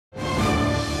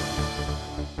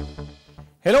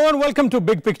Hello and welcome to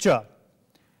Big Picture.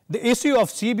 The issue of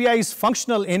CBI's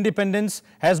functional independence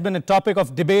has been a topic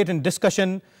of debate and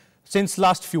discussion since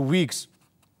last few weeks.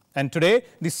 And today,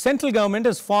 the central government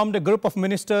has formed a group of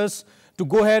ministers to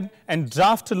go ahead and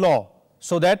draft a law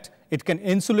so that it can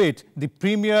insulate the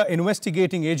premier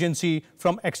investigating agency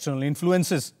from external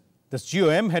influences. This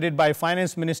GOM, headed by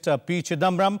Finance Minister P.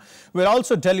 Chidambaram, will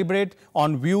also deliberate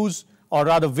on views or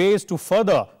rather ways to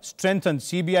further strengthen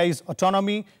CBI's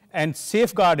autonomy and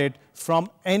safeguard it from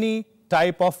any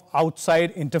type of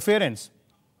outside interference.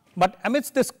 But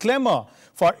amidst this clamor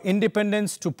for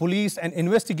independence to police and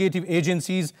investigative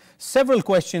agencies, several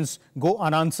questions go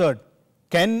unanswered.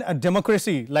 Can a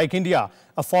democracy like India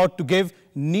afford to give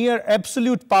near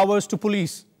absolute powers to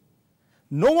police?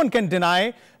 No one can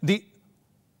deny the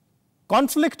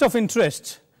conflict of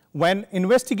interest when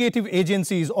investigative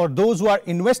agencies or those who are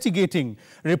investigating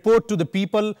report to the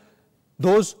people,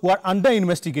 those who are under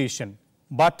investigation.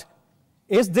 But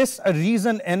is this a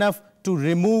reason enough to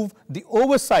remove the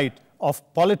oversight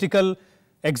of political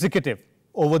executive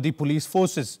over the police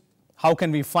forces? How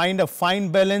can we find a fine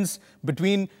balance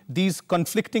between these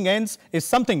conflicting ends is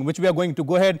something which we are going to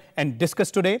go ahead and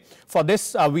discuss today. For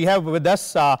this, we have with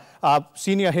us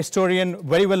senior historian,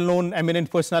 very well-known eminent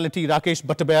personality, Rakesh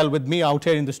Bhattabayal, with me out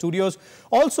here in the studios.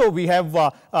 Also, we have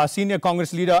senior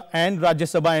Congress leader and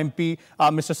Rajya Sabha MP,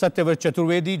 Mr. Satyavar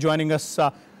Chaturvedi, joining us.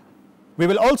 We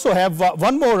will also have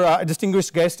one more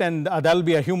distinguished guest, and that will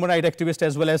be a human rights activist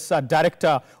as well as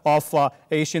director of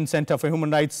Asian Center for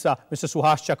Human Rights, Mr.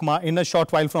 Suhas Chakma, in a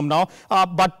short while from now.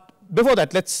 But before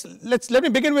that, let me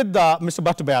begin with Mr.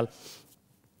 Bhattabayal.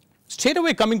 Straight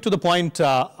away, coming to the point,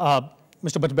 Mr.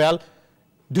 Bhattabayal,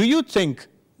 do you think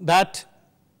that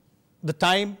the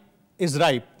time is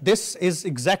ripe? This is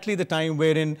exactly the time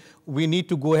wherein we need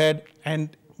to go ahead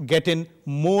and get in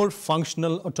more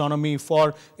functional autonomy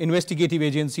for investigative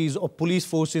agencies or police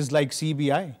forces like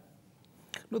CBI?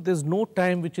 No, there's no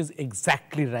time which is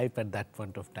exactly ripe at that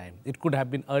point of time. It could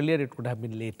have been earlier, it could have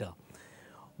been later.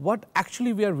 What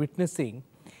actually we are witnessing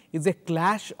is a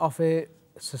clash of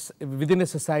within a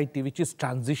society which is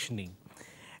transitioning.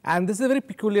 And this is a very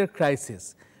peculiar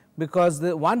crisis, because on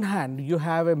the one hand you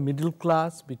have a middle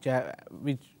class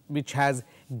which has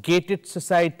gated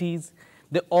societies.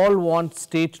 They all want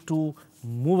state to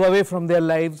move away from their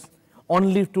lives,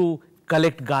 only to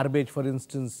collect garbage, for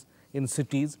instance, in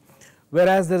cities.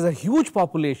 Whereas there is a huge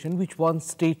population which wants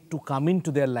state to come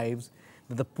into their lives,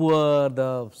 the poor,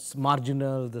 the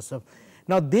marginal, the stuff.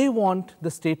 Now they want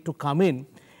the state to come in,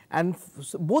 and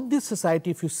both this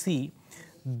society, if you see,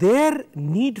 their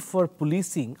need for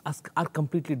policing are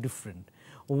completely different.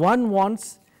 One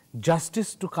wants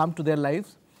justice to come to their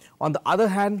lives. On the other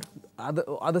hand,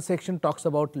 other section talks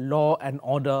about law and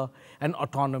order and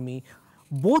autonomy.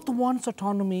 Both wants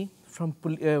autonomy from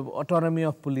autonomy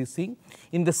of policing,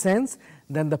 in the sense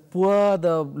that the poor,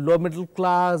 the low middle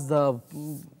class, the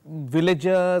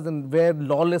villagers, and where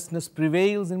lawlessness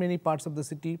prevails in many parts of the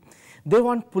city, they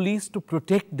want police to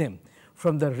protect them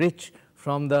from the rich,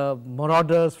 from the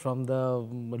marauders, from the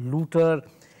looter.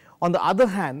 On the other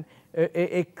hand,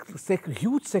 a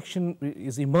huge section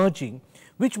is emerging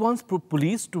which wants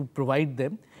police to provide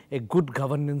them a good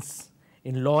governance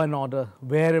in law and order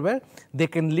wherever they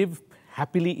can live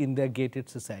happily in their gated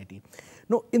society.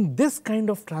 Now, in this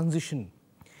kind of transition,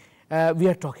 we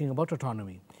are talking about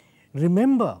autonomy.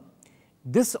 Remember,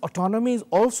 this autonomy is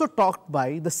also talked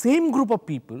by the same group of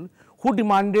people who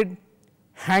demanded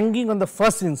hanging on the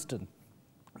first instant.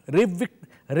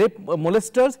 Rape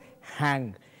molesters,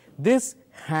 hang. This,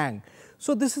 hang.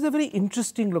 So this is a very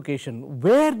interesting location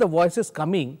where the voices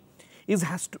coming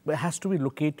has to be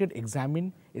located,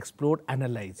 examined, explored,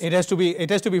 analyzed. It has to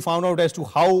be found out as to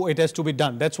how it has to be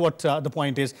done. That's what the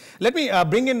point is. Let me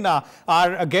bring in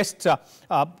our guest,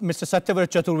 Mr. Satyavar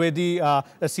Chaturvedi,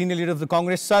 a senior leader of the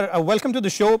Congress. Sir, welcome to the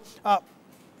show.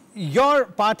 Your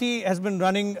party has been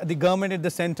running the government at the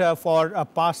center for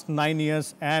past 9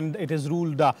 years, and it has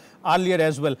ruled earlier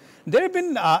as well. There have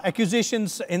been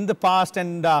accusations in the past,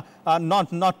 and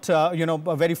not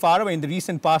very far away in the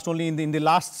recent past. Only in the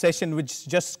last session, which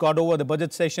just got over, the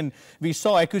budget session, we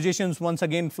saw accusations once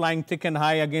again flying thick and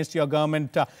high against your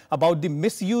government about the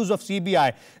misuse of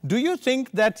CBI. Do you think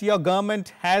that your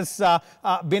government has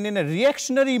been in a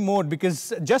reactionary mode?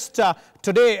 Because just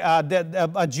today,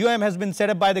 a GOM has been set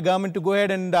up by the government to go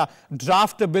ahead and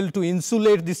draft a bill to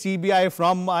insulate the CBI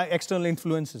from external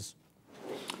influences.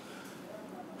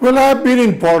 Well, I've been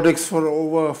in politics for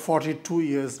over 42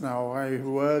 years now. I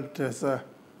worked as a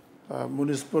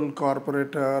municipal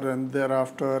corporator and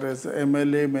thereafter as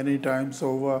MLA many times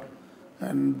over.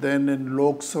 and then in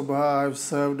Lok Sabha I've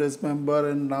served as member,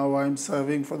 and now I'm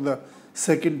serving for the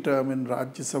second term in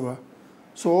Rajya Sabha.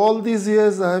 So all these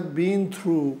years I have been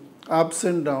through ups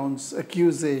and downs,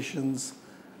 accusations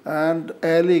and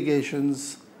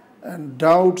allegations and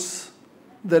doubts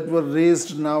that were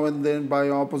raised now and then by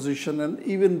opposition and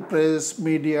even press,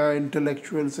 media,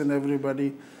 intellectuals and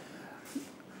everybody.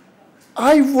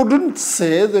 I wouldn't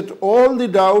say that all the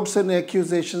doubts and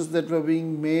accusations that were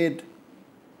being made,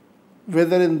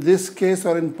 whether in this case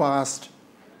or in past,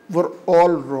 were all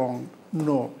wrong.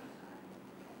 No.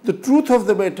 The truth of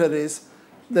the matter is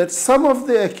that some of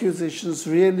the accusations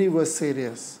really were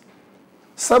serious.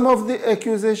 Some of the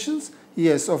accusations,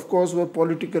 yes, of course, were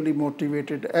politically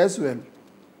motivated as well.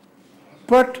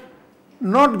 But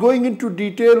not going into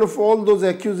detail of all those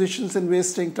accusations and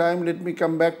wasting time, let me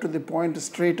come back to the point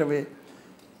straight away.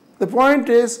 The point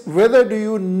is, whether do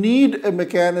you need a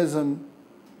mechanism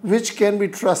which can be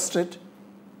trusted,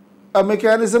 a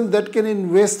mechanism that can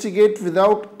investigate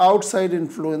without outside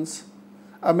influence,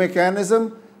 a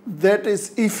mechanism that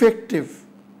is effective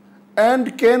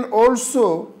and can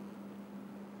also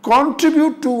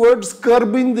contribute towards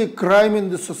curbing the crime in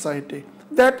the society.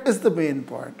 That is the main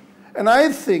point. And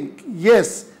I think,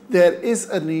 yes, there is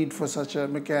a need for such a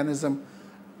mechanism.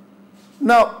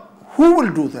 Now, who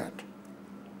will do that?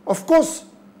 Of course,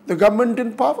 the government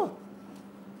in power,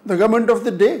 the government of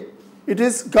the day. It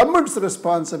is government's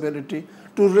responsibility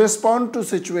to respond to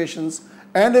situations,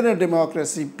 and in a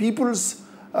democracy, people's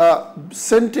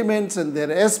sentiments and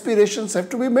their aspirations have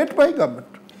to be met by government.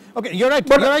 Okay, you're right.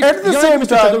 But you're right. at the You're same right,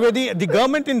 Mr. time, Chaturvedi, the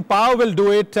government in power will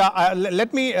do it.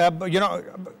 Let me,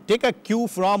 take a cue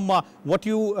from what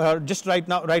you just right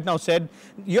now said.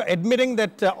 You're admitting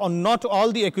that not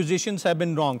all the accusations have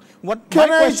been wrong.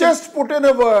 Can I just put in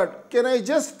a word? Can I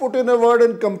just put in a word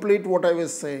and complete what I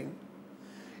was saying?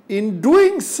 In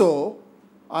doing so,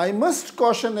 I must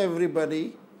caution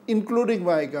everybody, including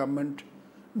my government,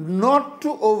 not to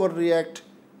overreact,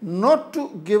 not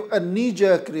to give a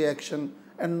knee-jerk reaction,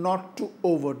 and not to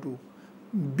overdo.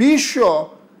 Be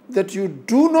sure that you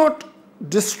do not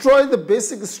destroy the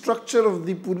basic structure of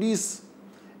the police.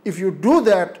 If you do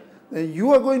that, then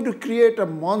you are going to create a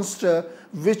monster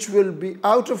which will be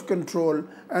out of control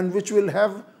and which will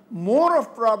have more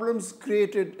of problems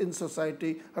created in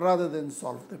society rather than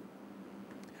solve them.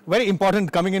 Very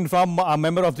important coming in from a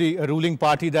member of the ruling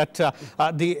party that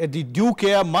the due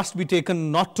care must be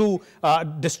taken not to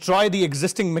destroy the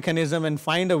existing mechanism and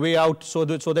find a way out so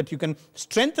that you can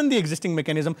strengthen the existing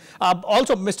mechanism.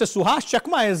 Also, Mr. Suhas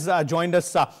Chakma has joined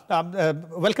us.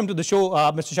 Welcome to the show,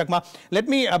 Mr. Chakma. Let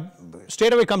me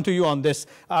straight away come to you on this.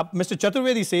 Mr.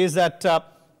 Chaturvedi says that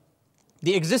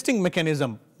the existing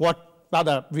mechanism,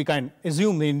 rather, we can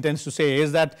assume he intends to say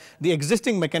is that the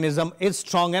existing mechanism is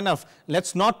strong enough.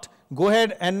 Let's not go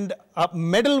ahead and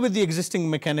meddle with the existing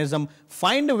mechanism,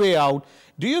 find a way out.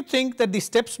 Do you think that the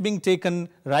steps being taken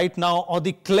right now, or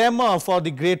the clamor for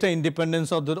the greater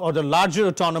independence or the larger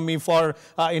autonomy for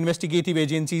investigative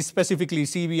agencies, specifically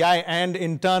CBI, and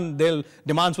in turn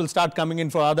demands will start coming in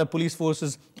for other police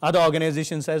forces, other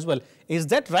organizations as well, is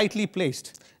that rightly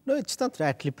placed? No, it's not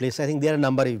rightly placed. I think there are a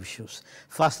number of issues.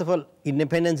 First of all,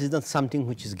 independence is not something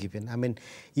which is given. I mean,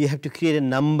 you have to create a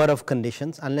number of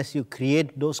conditions. Unless you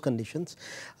create those conditions,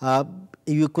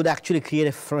 you could actually create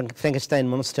a Frankenstein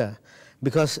monster,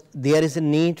 because there is a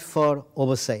need for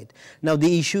oversight. Now,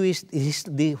 the issue is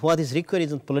what is required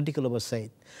is not political oversight.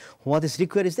 What is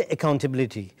required is the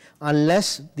accountability.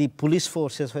 Unless the police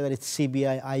forces, whether it's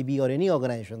CBI, IB or any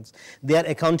organizations, they are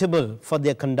accountable for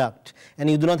their conduct, and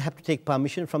you do not have to take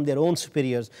permission from their own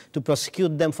superiors to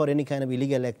prosecute them for any kind of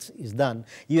illegal acts is done,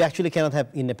 you actually cannot have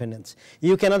independence.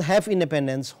 You cannot have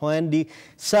independence when the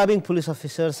serving police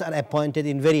officers are appointed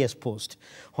in various posts,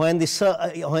 when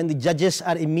the judges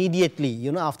are immediately,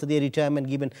 after their retirement,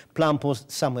 given plum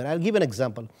posts somewhere. I'll give an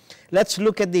example. Let's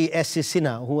look at the S.C.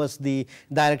 Sinha, who was the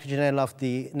Director General of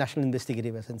the National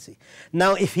Investigative Agency.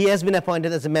 Now, if he has been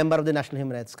appointed as a member of the National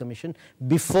Human Rights Commission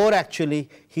before actually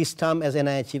his term as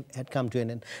NIA chief had come to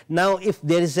an end. Now, if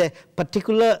there is a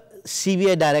particular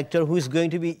CBI director who is going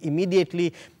to be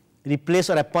immediately replaced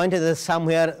or appointed as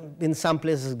somewhere in some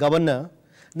places governor,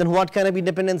 then what kind of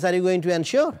independence are you going to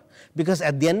ensure? Because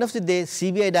at the end of the day,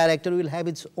 CBI director will have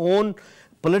its own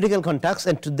political contacts,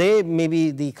 and today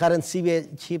maybe the current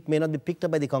CBI chief may not be picked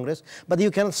up by the Congress, but you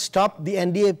cannot stop the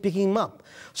NDA picking him up.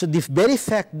 So the very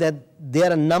fact that there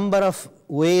are a number of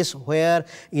ways where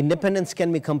independence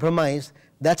can be compromised,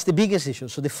 that's the biggest issue.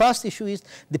 So the first issue is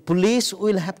the police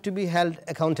will have to be held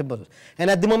accountable.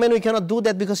 And at the moment we cannot do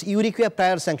that because you require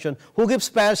prior sanction. Who gives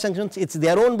prior sanctions? It's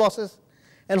their own bosses.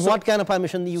 And what kind of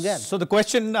permission do you get? So the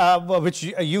question which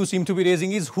you seem to be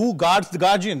raising is who guards the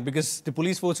guardian, because the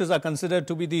police forces are considered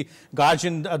to be the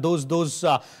guardian, those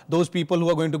people who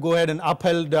are going to go ahead and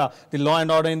uphold the law and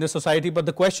order in the society. But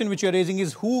the question which you're raising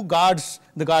is who guards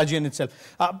the guardian itself.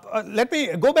 Let me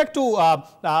go back to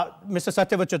Mr.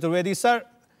 Satyavat Chaturvedi, sir.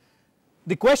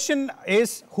 The question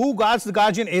is who guards the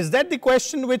guardian. Is that the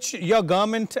question which your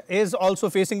government is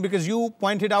also facing? Because you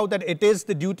pointed out that it is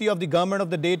the duty of the government of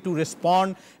the day to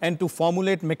respond and to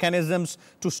formulate mechanisms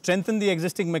to strengthen the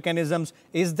existing mechanisms.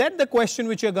 Is that the question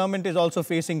which your government is also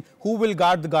facing? Who will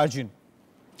guard the guardian?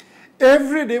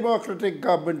 Every democratic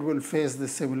government will face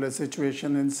this similar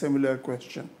situation and similar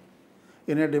question.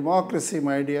 In a democracy,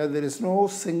 my dear, there is no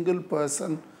single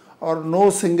person or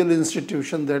no single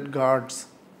institution that guards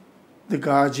the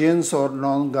guardians or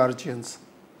non-guardians.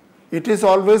 It is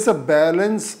always a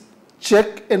balance,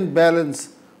 check and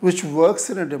balance, which works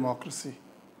in a democracy.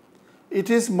 It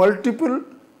is multiple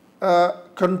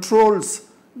controls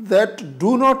that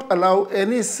do not allow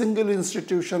any single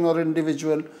institution or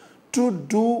individual to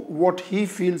do what he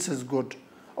feels is good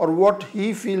or what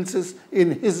he feels is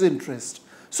in his interest.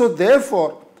 So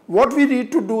therefore, what we need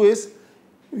to do is,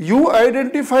 you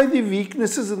identify the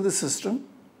weaknesses in the system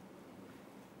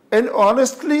and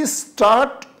honestly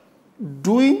start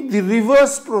doing the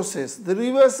reverse process, the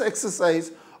reverse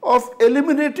exercise of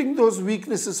eliminating those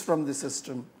weaknesses from the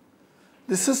system.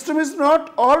 The system is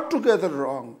not altogether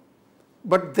wrong,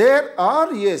 but there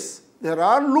are, yes, there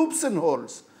are loops and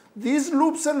holes. These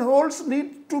loops and holes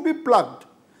need to be plugged.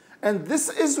 And this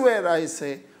is where I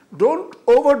say, don't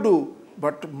overdo,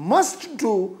 but must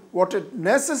do what is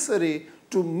necessary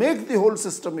to make the whole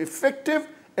system effective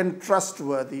and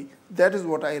trustworthy. That is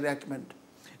what I recommend.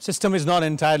 System is not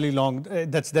entirely long.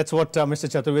 That's what Mr.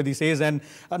 Chaturvedi says, and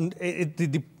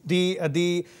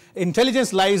the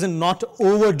intelligence lies in not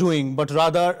overdoing, but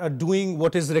rather doing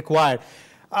what is required.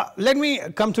 Let me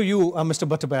come to you, Mr.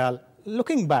 Bhattabayal.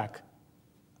 Looking back,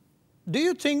 do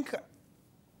you think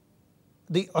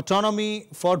the autonomy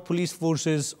for police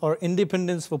forces or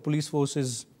independence for police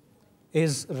forces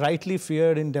is rightly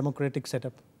feared in democratic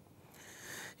setup?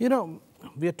 You know,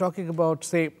 we are talking about,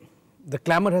 say, the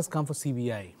clamor has come for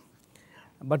CBI.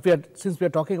 But since we are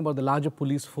talking about the larger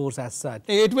police force as such.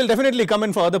 It will definitely come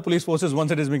in for other police forces once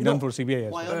it is being done for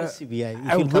CBI. Why only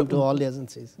CBI? It will come to all the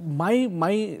agencies.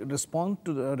 My response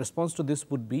to this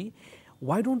would be,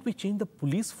 why don't we change the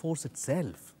police force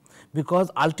itself? Because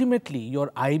ultimately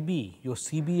your IB, your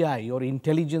CBI, your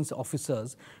intelligence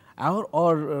officers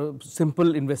or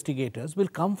simple investigators will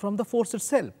come from the force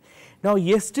itself. Now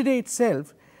yesterday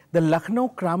itself, the Lucknow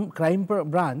crime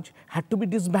branch had to be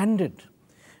disbanded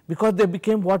because they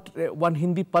became what one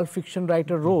Hindi pulp fiction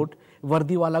writer wrote,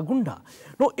 Vardi Wala Gunda.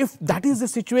 Now, if that is the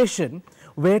situation,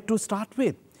 where to start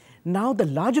with? Now, the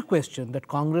larger question that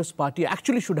Congress party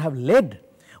actually should have led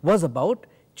was about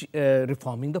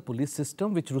reforming the police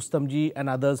system, which Rustamji and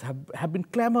others have been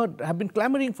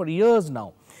clamoring for years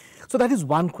now. So that is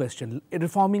one question,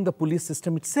 reforming the police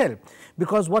system itself,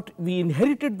 because what we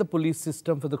inherited the police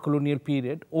system for the colonial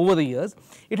period over the years,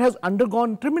 it has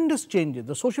undergone tremendous changes.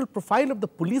 The social profile of the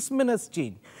policemen has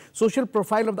changed, social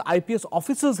profile of the IPS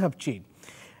officers have changed.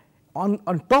 On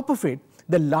top of it,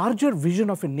 the larger vision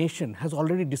of a nation has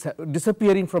already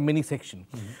disappearing from many sections.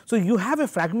 So you have a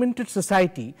fragmented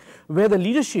society where the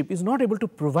leadership is not able to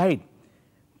provide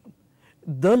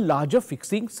the larger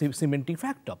fixing cementing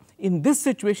factor. In this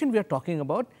situation, we are talking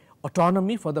about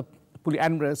autonomy for the police,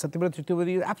 and Satyavat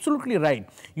Chaturvedi is absolutely right.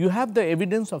 You have the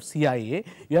evidence of CIA,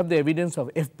 you have the evidence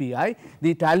of FBI, the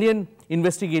Italian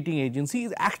investigating agency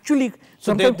is actually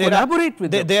sometimes collaborate with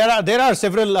them. There are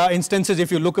several instances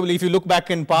if you look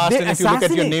back in past and if you look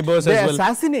at your neighbors as well. They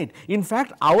assassinate. In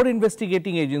fact, our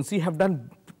investigating agency have done,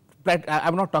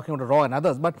 I'm not talking about RAW and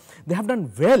others, but they have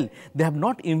done well. They have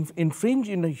not infringed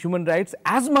in human rights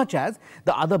as much as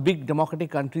the other big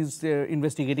democratic countries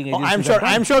investigating agencies.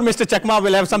 I'm sure Mr. Chakma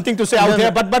will have something to say out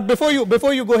here. But before you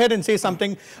go ahead and say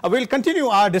something, we'll continue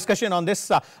our discussion on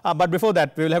this. But before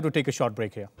that, we will have to take a short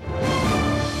break here.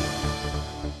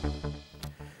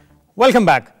 Welcome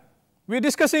back. We're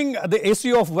discussing the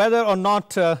issue of whether or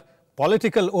not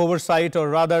political oversight, or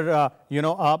rather,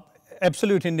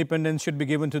 absolute independence should be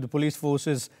given to the police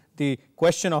forces, the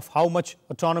question of how much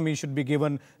autonomy should be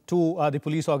given to the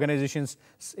police organizations,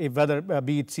 whether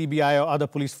be it CBI or other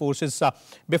police forces.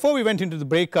 Before we went into the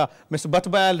break, Mr.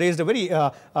 Bhattabayal raised a very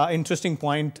interesting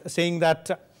point, saying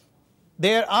that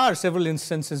there are several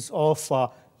instances of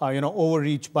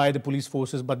overreach by the police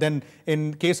forces, but then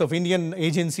in case of Indian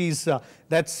agencies,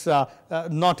 that's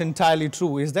not entirely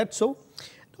true. Is that so?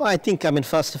 No, I think,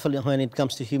 first of all, when it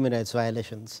comes to human rights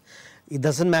violations, It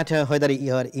doesn't matter whether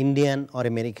you are Indian or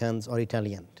Americans or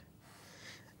Italian.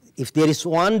 If there is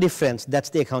one difference, that's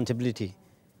the accountability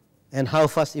and how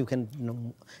fast you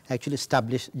can actually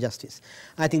establish justice.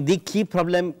 I think the key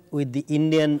problem with the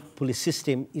Indian police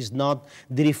system is not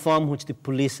the reform which the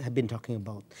police have been talking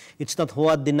about. It's not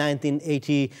what the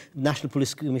 1980 National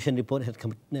Police Commission report had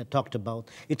talked about.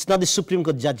 It's not the Supreme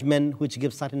Court judgment which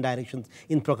gives certain directions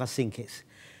in Prakash Singh case.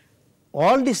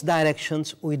 All these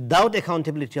directions without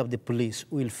accountability of the police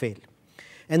will fail.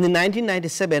 And in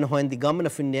 1997, when the Government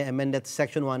of India amended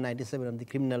Section 197 of the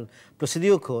Criminal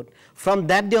Procedure Code, from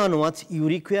that day onwards, you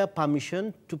require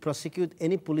permission to prosecute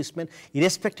any policeman,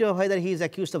 irrespective of whether he is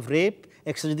accused of rape,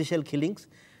 extrajudicial killings,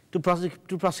 to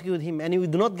prosecute him, and you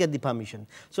do not get the permission.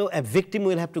 So a victim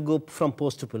will have to go from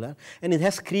post to pillar, and it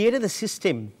has created a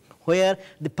system where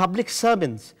the public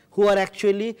servants who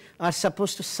are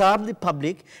supposed to serve the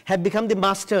public have become the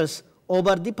masters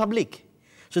over the public.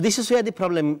 So this is where the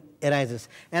problem arises.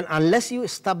 And unless you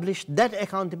establish that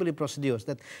accountability procedures,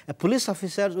 that a police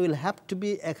officer will have to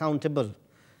be accountable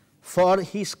for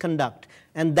his conduct,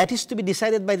 and that is to be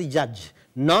decided by the judge,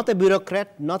 not a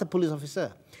bureaucrat, not a police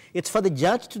officer. It's for the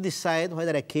judge to decide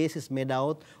whether a case is made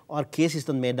out or case is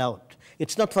not made out.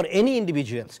 It's not for any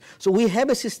individuals. So we have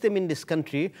a system in this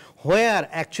country where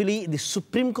actually the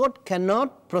Supreme Court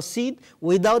cannot proceed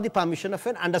without the permission of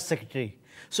an undersecretary.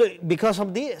 So because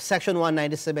of the Section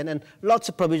 197 and lots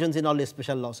of provisions in all the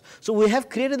special laws. So we have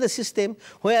created a system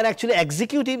where actually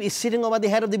executive is sitting over the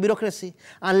head of the bureaucracy.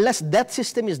 Unless that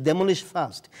system is demolished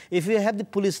first, if you have the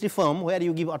police reform where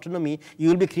you give autonomy, you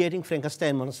will be creating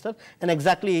Frankenstein monster. And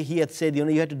exactly he had said, you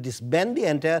have to disband the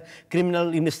entire criminal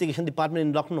investigation department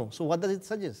in Lucknow. So what does it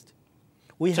suggest?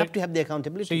 We have to have the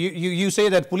accountability. So you say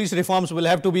that police reforms will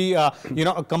have to be,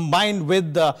 combined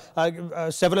with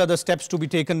several other steps to be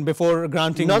taken before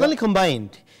granting. Not only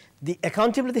combined, the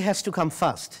accountability has to come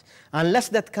first. Unless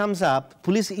that comes up,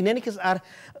 police in any case are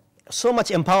so much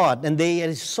empowered, and there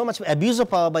is so much abuse of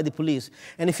power by the police.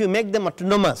 And if you make them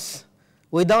autonomous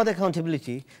without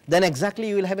accountability, then exactly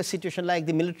you will have a situation like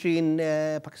the military in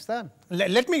Pakistan.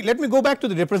 Let me go back to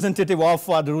the representative of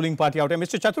the ruling party out here.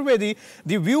 Mr. Chaturvedi,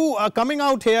 the view coming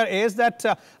out here is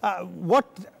that what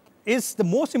is the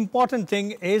most important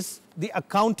thing is the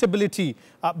accountability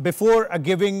before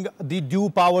giving the due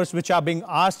powers which are being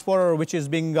asked for, or which is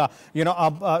being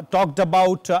talked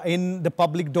about in the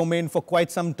public domain for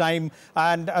quite some time,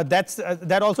 and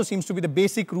that also seems to be the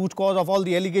basic root cause of all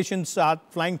the allegations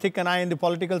flying thick and high in the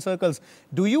political circles.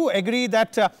 Do you agree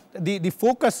that the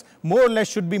focus more or less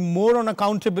should be more on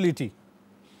accountability?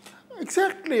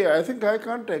 Exactly. I think I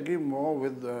can't agree more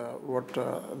with what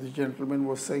the gentleman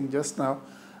was saying just now.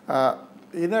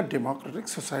 In a democratic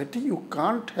society, you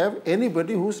can't have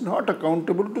anybody who's not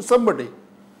accountable to somebody.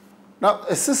 Now,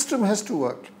 a system has to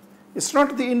work. It's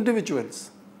not the individuals.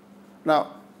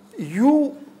 Now,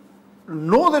 you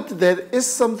know that there is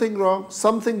something wrong,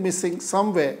 something missing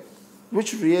somewhere,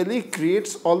 which really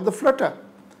creates all the flutter.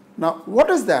 Now, what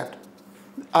is that?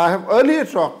 I have earlier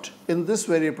talked in this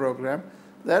very program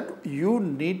that you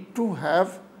need to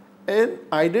have an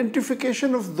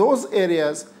identification of those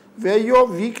areas where your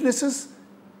weaknesses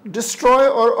destroy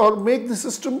or make the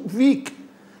system weak.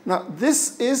 Now,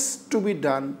 this is to be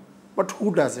done, but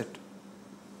who does it?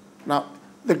 Now,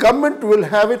 the government will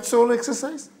have its own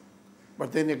exercise,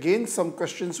 but then again some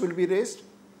questions will be raised.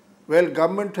 Well,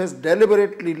 government has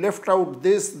deliberately left out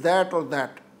this, that or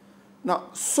that. Now,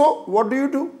 so what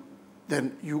do?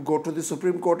 Then you go to the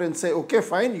Supreme Court and say, okay,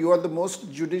 fine, you are the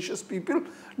most judicious people.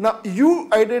 Now, you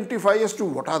identify as to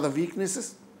what are the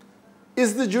weaknesses.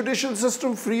 Is the judicial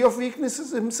system free of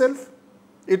weaknesses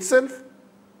itself?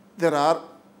 There are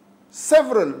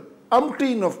several,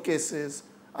 umpteen of cases.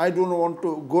 I don't want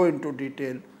to go into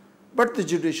detail, but the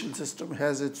judicial system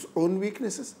has its own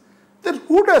weaknesses. Then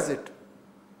who does it?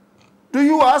 Do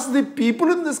you ask the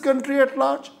people in this country at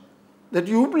large that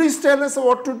you please tell us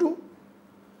what to do?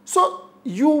 So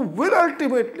you will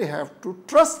ultimately have to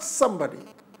trust somebody,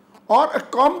 or a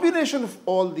combination of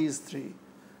all these three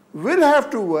will have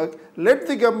to work. Let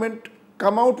the government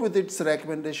come out with its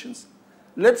recommendations.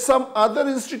 Let some other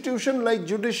institution like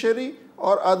judiciary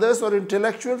or others or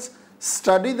intellectuals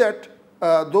study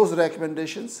those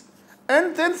recommendations.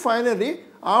 And then finally,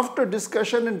 after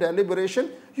discussion and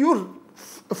deliberation, you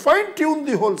fine-tune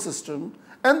the whole system,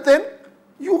 and then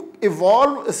you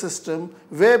evolve a system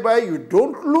whereby you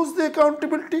don't lose the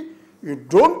accountability, you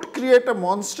don't create a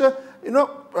monster.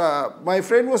 My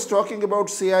friend was talking about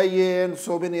CIA and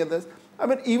so many others. I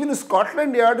mean, even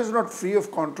Scotland Yard is not free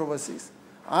of controversies.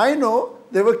 I know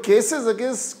there were cases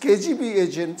against KGB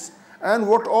agents, and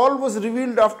what all was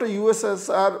revealed after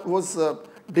USSR was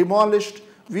demolished.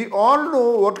 We all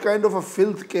know what kind of a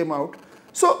filth came out.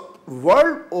 So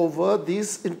world over,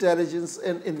 these intelligence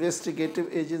and investigative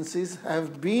agencies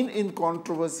have been in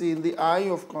controversy, in the eye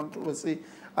of controversy,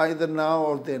 either now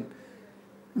or then.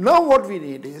 Now what we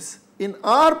need is, in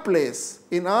our place,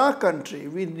 in our country,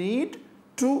 we need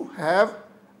to have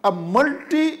a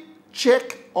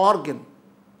multi-check organ.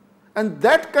 And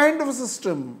that kind of a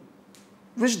system,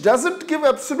 which doesn't give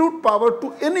absolute power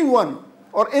to anyone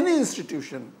or any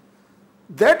institution,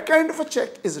 that kind of a check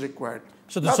is required.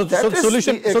 So the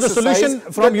solution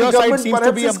from your side seems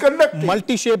to be a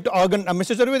multi-shaped organ.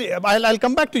 Mr. Chaturvedi, I'll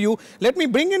come back to you. Let me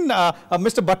bring in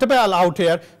Mr. Bhattabhayal out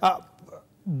here.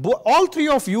 All three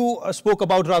of you spoke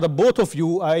about, rather both of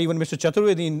you, even Mr.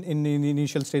 Chaturvedi in the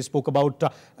initial stage spoke about,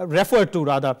 referred to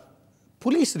rather,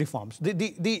 police reforms.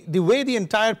 The way the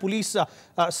entire police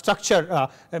structure,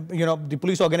 the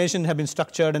police organization have been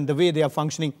structured and the way they are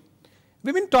functioning.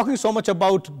 We've been talking so much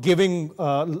about giving,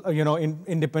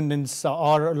 independence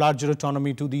or larger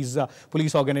autonomy to these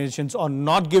police organizations, or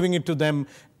not giving it to them,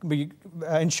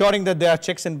 ensuring that there are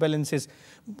checks and balances.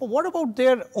 But what about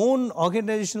their own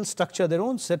organizational structure, their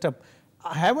own setup?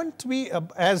 Haven't we,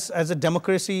 as a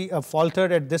democracy,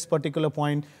 faltered at this particular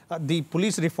point? The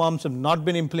police reforms have not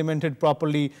been implemented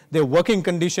properly. Their working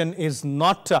condition is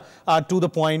not to the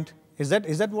point. Is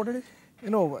that what it is? You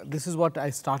know, this is what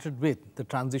I started with, the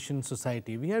transition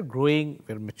society. We are growing,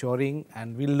 we are maturing,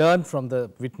 and we learn from the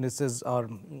witnesses or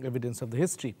evidence of the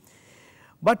history.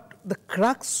 But the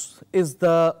crux is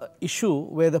the issue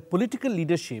where the political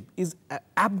leadership is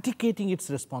abdicating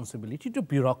its responsibility to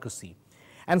bureaucracy.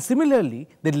 And similarly,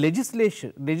 the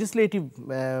legislative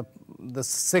the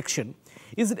section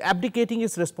is abdicating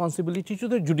its responsibility to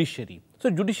the judiciary.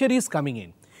 So judiciary is coming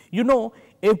in. You know,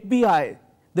 FBI,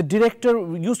 the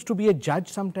director used to be a judge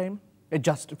sometime,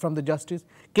 from the justice.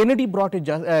 Kennedy brought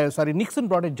Nixon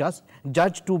brought a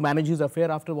judge to manage his affair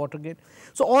after Watergate.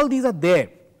 So all these are there.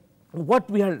 What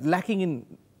we are lacking in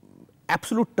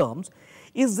absolute terms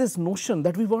is this notion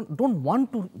that we don't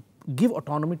want to give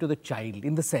autonomy to the child,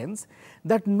 in the sense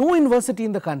that no university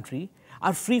in the country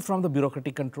are free from the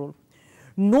bureaucratic control.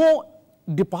 No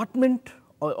department,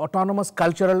 autonomous,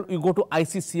 cultural, you go to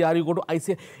ICCR, you go to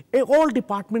ICA, all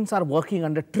departments are working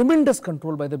under tremendous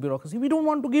control by the bureaucracy. We don't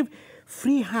want to give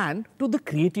free hand to the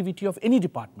creativity of any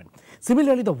department.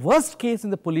 Similarly, the worst case in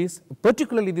the police,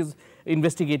 particularly this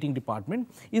investigating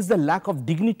department, is the lack of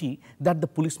dignity that the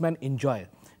policemen enjoy.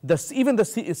 Even the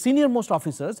senior most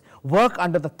officers work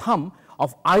under the thumb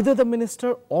of either the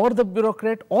minister or the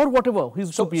bureaucrat or whatever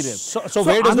his superior. So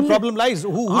where does the problem lies?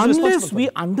 Who's unless we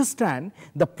understand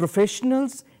the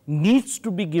professionals needs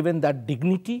to be given that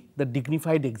dignity, the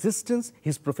dignified existence,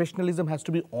 his professionalism has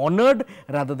to be honored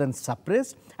rather than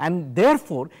suppressed, and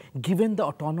therefore given the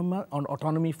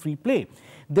autonomy free play.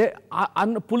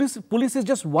 Police is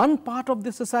just one part of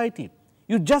the society.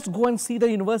 You just go and see the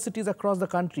universities across the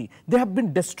country. They have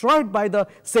been destroyed by the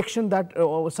section that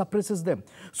suppresses them.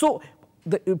 So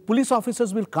the police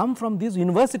officers will come from these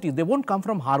universities. They won't come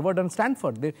from Harvard and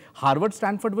Stanford. Harvard,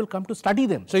 Stanford will come to study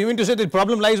them. So you mean to say the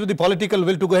problem lies with the political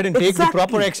will to go ahead and take the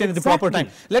proper action at the proper time.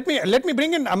 Let me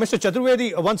bring in Mr.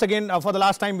 Chaturvedi once again for the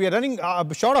last time. We are running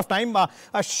short of time.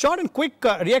 A short and quick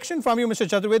reaction from you, Mr.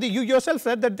 Chaturvedi. You yourself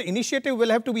said that the initiative will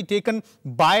have to be taken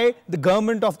by the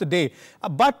government of the day.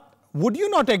 But would you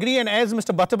not agree, and as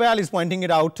Mr. Bhattabhayal is pointing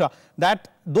it out, that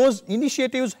those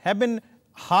initiatives have been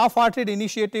half-hearted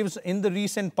initiatives in the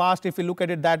recent past, if you look at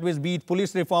it that way, be it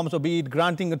police reforms or be it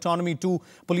granting autonomy to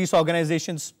police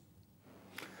organizations?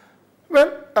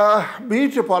 Well, be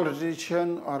it a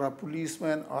politician or a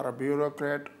policeman or a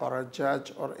bureaucrat or a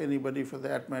judge or anybody for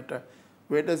that matter,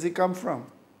 where does he come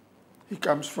from? He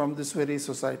comes from this very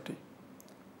society.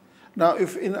 Now,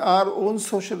 if in our own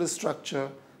social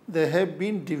structure, there have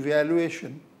been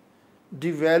devaluation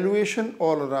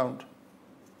all around,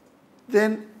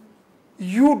 then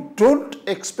you don't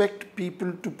expect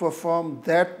people to perform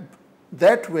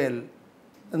that well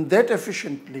and that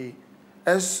efficiently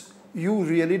as you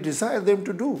really desire them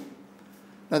to do.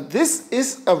 Now, this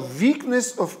is a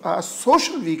weakness of our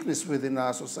social weakness within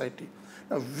our society.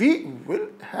 Now, we will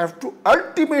have to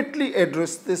ultimately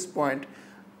address this point.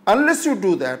 Unless you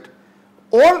do that,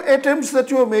 all attempts that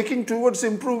you are making towards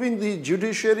improving the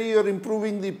judiciary or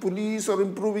improving the police or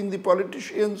improving the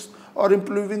politicians or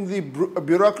improving the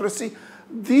bureaucracy,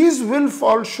 these will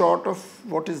fall short of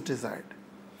what is desired.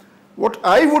 What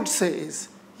I would say is,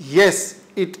 yes,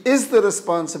 it is the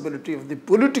responsibility of the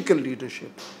political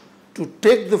leadership to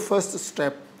take the first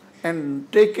step and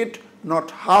take it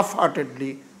not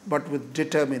half-heartedly but with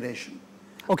determination.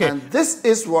 Okay. And this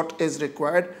is what is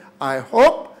required. I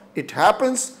hope it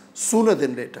happens sooner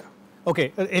than later.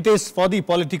 Okay, it is for the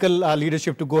political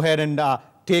leadership to go ahead and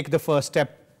take the first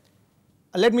step.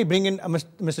 Let me bring in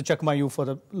Mr. Chakma, you for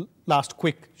the last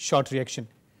quick, short reaction.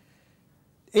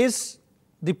 Is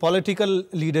the political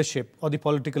leadership or the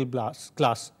political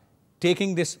class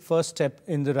taking this first step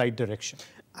in the right direction?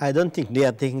 I don't think they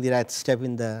are taking the right step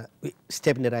in the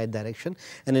right direction.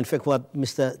 And in fact, what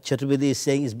Mr. Chaturvedi is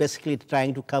saying is basically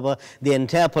trying to cover the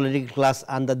entire political class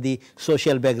under the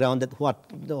social background that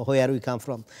where we come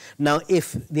from. Now,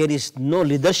 if there is no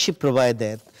leadership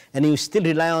provided and you still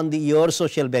rely on your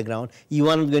social background, you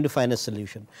are not going to find a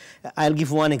solution. I'll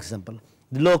give one example.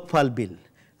 The Lokpal bill,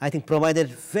 I think, provided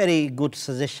very good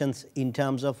suggestions in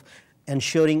terms of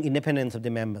ensuring independence of the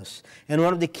members. And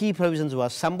one of the key provisions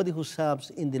was somebody who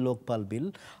serves in the Lokpal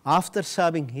bill, after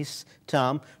serving his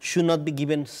term, should not be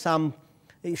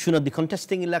should not be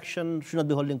contesting election, should not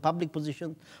be holding public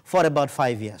position for about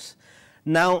 5 years.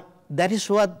 Now, that is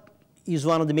what is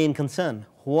one of the main concerns.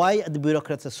 Why the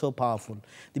bureaucrats are so powerful?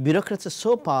 The bureaucrats are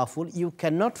so powerful, you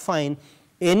cannot find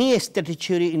any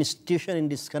statutory institution in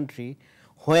this country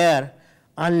where,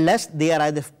 unless they are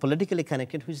either politically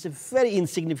connected, which is a very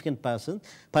insignificant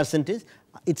percentage,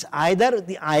 it's either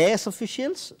the IAS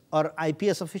officials or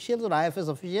IPS officials or IFS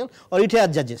officials or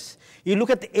retired judges. You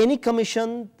look at any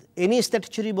commission, any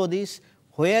statutory bodies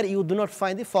where you do not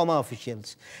find the former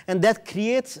officials. And that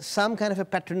creates some kind of a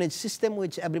patronage system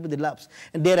which everybody loves.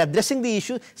 And they are addressing the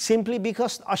issue simply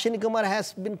because Ashwini Kumar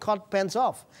has been caught pants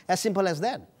off. As simple as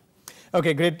that.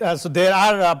 Okay, great. So there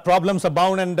are problems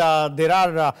abound, and there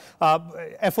are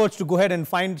efforts to go ahead and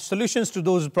find solutions to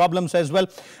those problems as well.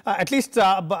 At least,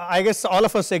 I guess all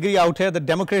of us agree out here that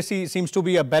democracy seems to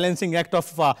be a balancing act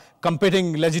of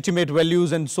competing legitimate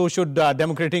values, and so should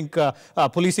democratic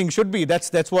policing should be.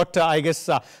 That's what I guess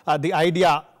the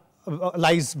idea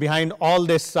lies behind all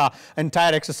this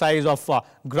entire exercise of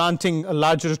granting a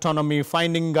larger autonomy,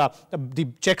 finding the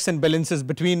checks and balances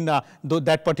between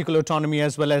that particular autonomy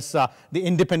as well as the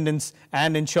independence,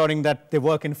 and ensuring that they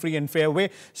work in free and fair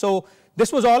way. So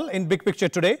this was all in Big Picture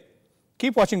today.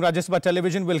 Keep watching Rajya Sabha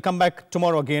television. We'll come back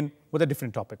tomorrow again with a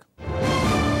different topic.